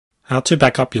How to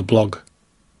back up your blog.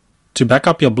 To back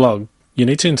up your blog, you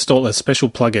need to install a special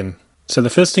plugin. So the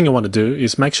first thing you want to do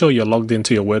is make sure you're logged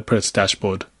into your WordPress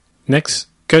dashboard. Next,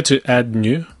 go to Add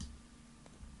New.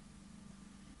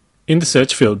 In the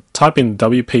search field, type in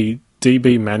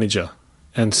WP-DB Manager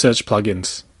and search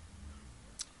plugins.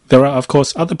 There are of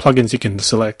course other plugins you can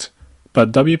select,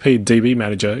 but WP-DB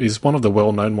Manager is one of the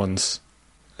well-known ones.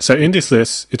 So in this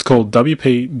list, it's called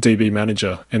WP-DB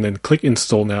Manager, and then click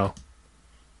Install Now.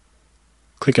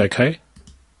 Click OK.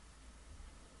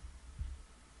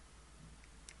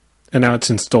 And now it's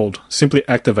installed. Simply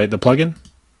activate the plugin.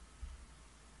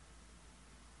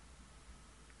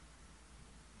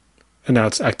 And now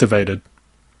it's activated.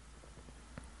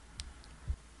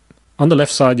 On the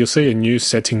left side, you'll see a new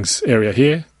settings area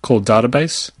here called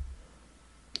Database.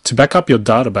 To back up your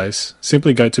database,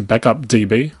 simply go to Backup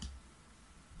DB.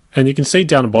 And you can see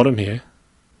down the bottom here,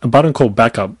 a button called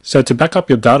Backup. So to back up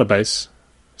your database,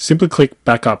 simply click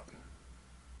Backup.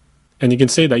 And you can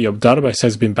see that your database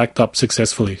has been backed up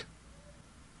successfully.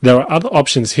 There are other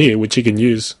options here which you can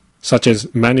use, such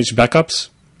as Manage Backups,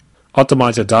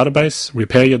 Optimize your database,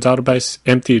 Repair your database,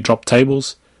 Empty drop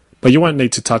tables, but you won't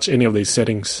need to touch any of these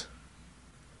settings.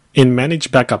 In Manage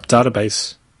Backup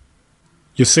Database,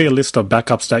 you'll see a list of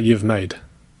backups that you've made.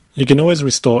 You can always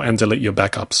restore and delete your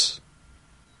backups.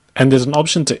 And there's an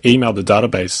option to email the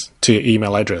database to your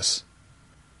email address.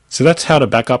 So that's how to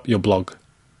back up your blog.